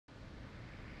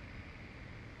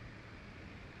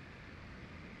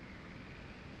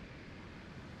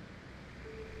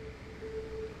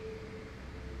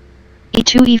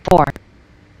e2 e4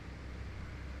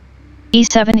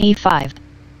 e7 e5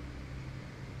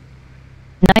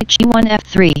 knight g1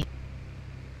 f3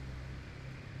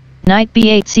 knight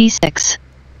b8 c6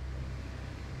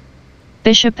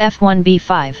 bishop f1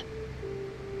 b5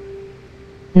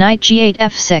 knight g8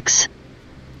 f6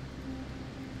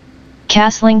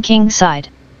 castling king side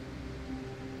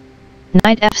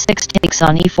knight f6 takes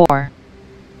on e4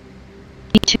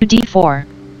 e2 d4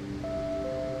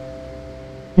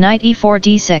 knight e4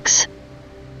 d6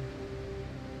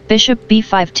 bishop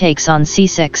b5 takes on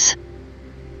c6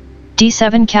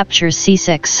 d7 captures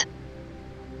c6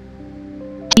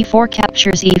 d4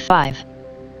 captures e5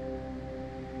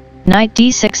 knight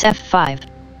d6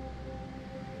 f5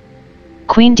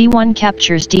 queen d1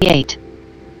 captures d8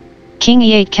 king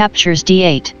e8 captures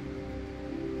d8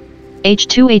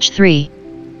 h2 h3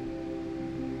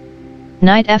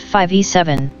 knight f5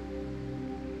 e7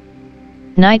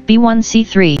 knight b1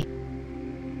 c3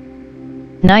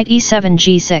 knight e7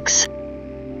 g6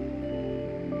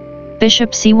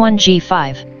 bishop c1 g5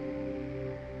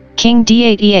 king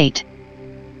d8 e8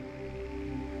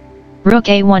 rook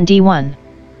a1 d1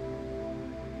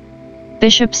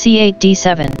 bishop c8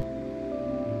 d7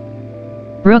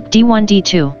 rook d1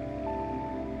 d2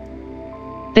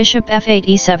 bishop f8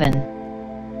 e7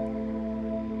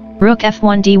 rook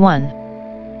f1 d1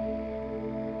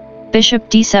 bishop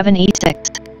d7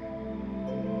 e6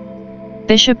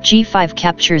 bishop g5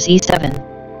 captures e7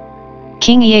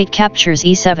 king e8 captures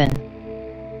e7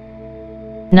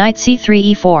 knight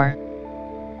c3 e4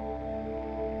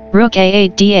 rook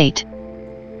a8 d8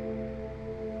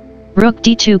 rook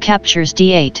d2 captures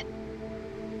d8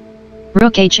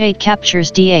 rook h8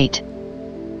 captures d8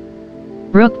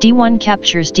 rook d1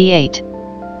 captures d8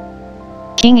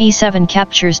 king e7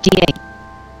 captures d8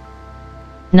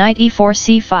 knight e4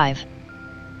 c5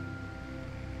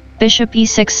 bishop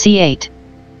e6 c8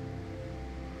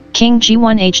 king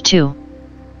g1 h2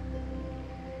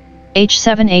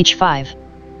 h7 h5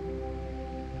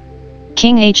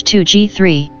 king h2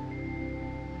 g3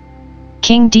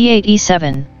 king d8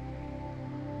 e7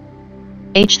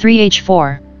 h3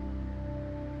 h4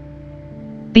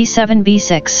 b7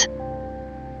 b6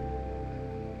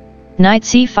 knight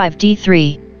c5 d3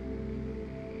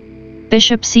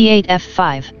 bishop c8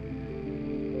 f5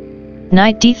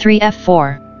 knight d3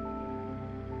 f4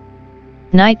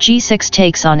 knight g6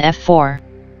 takes on f4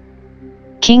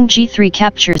 king g3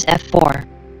 captures f4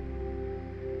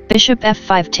 bishop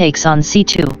f5 takes on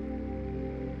c2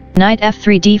 knight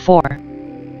f3 d4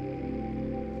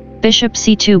 bishop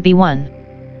c2 b1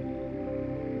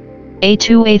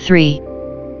 a2 a3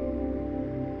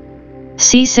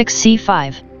 c6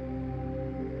 c5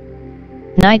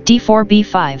 knight d4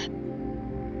 b5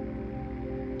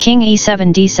 king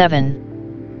e7 d7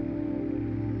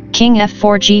 king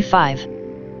f4 g5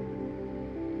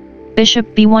 bishop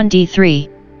b1 d3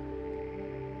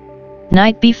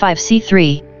 knight b5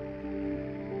 c3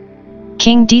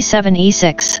 king d7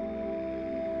 e6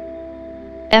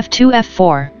 f2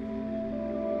 f4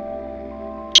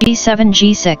 g7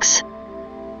 g6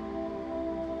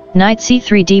 knight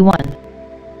c3 d1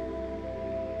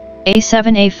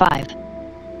 a7 a5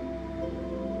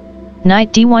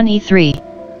 knight d1 e3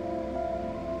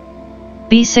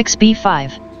 b6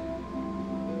 b5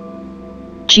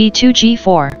 g2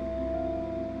 g4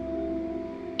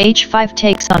 h5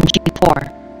 takes on g4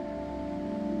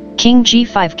 king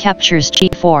g5 captures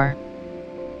g4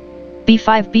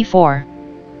 b5 b4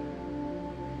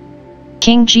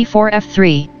 king g4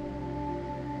 f3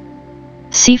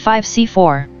 c5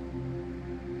 c4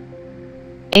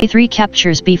 a3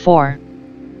 captures b4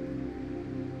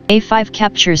 a5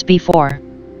 captures b4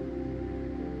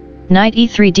 knight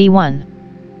e3 d1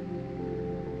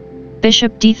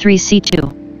 bishop d3 c2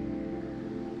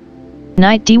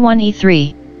 knight d1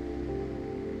 e3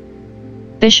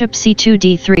 bishop c2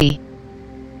 d3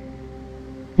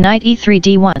 knight e3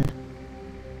 d1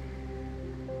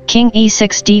 king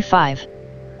e6 d5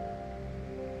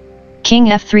 king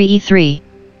f3 e3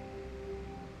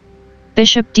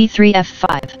 bishop d3 f5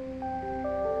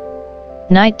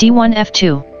 knight d1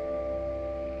 f2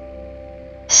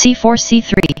 c4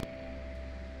 c3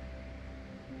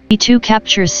 b2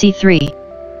 captures c3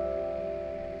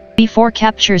 b4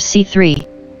 captures c3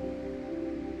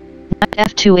 knight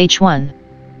f2 h1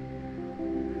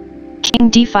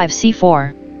 king d5 c4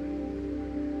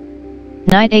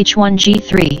 knight h1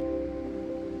 g3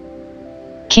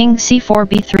 king c4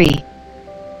 b3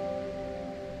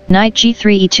 knight g3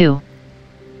 e2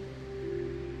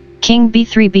 king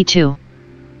b3 b2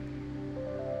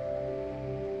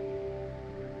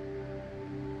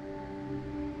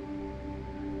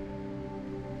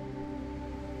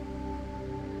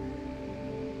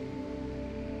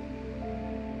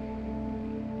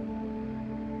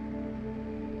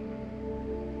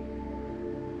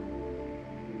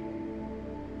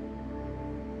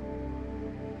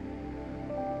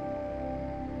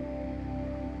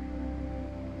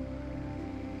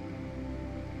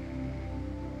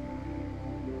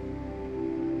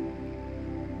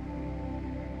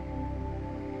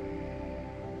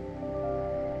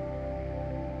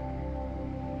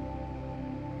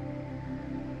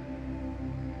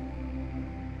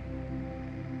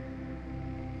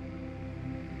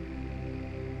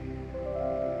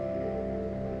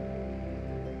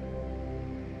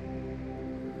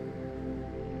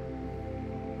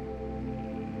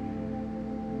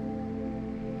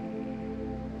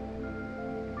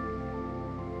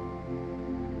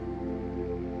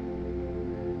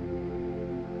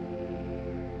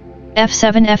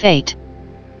 f7 f8.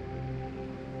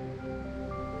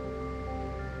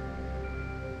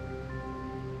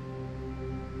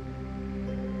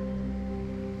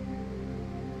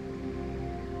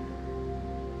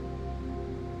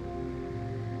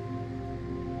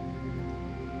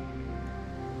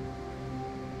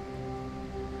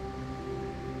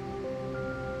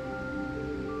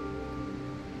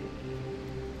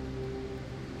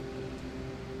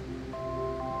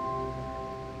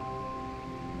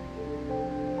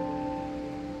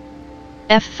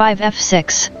 f5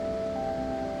 f6.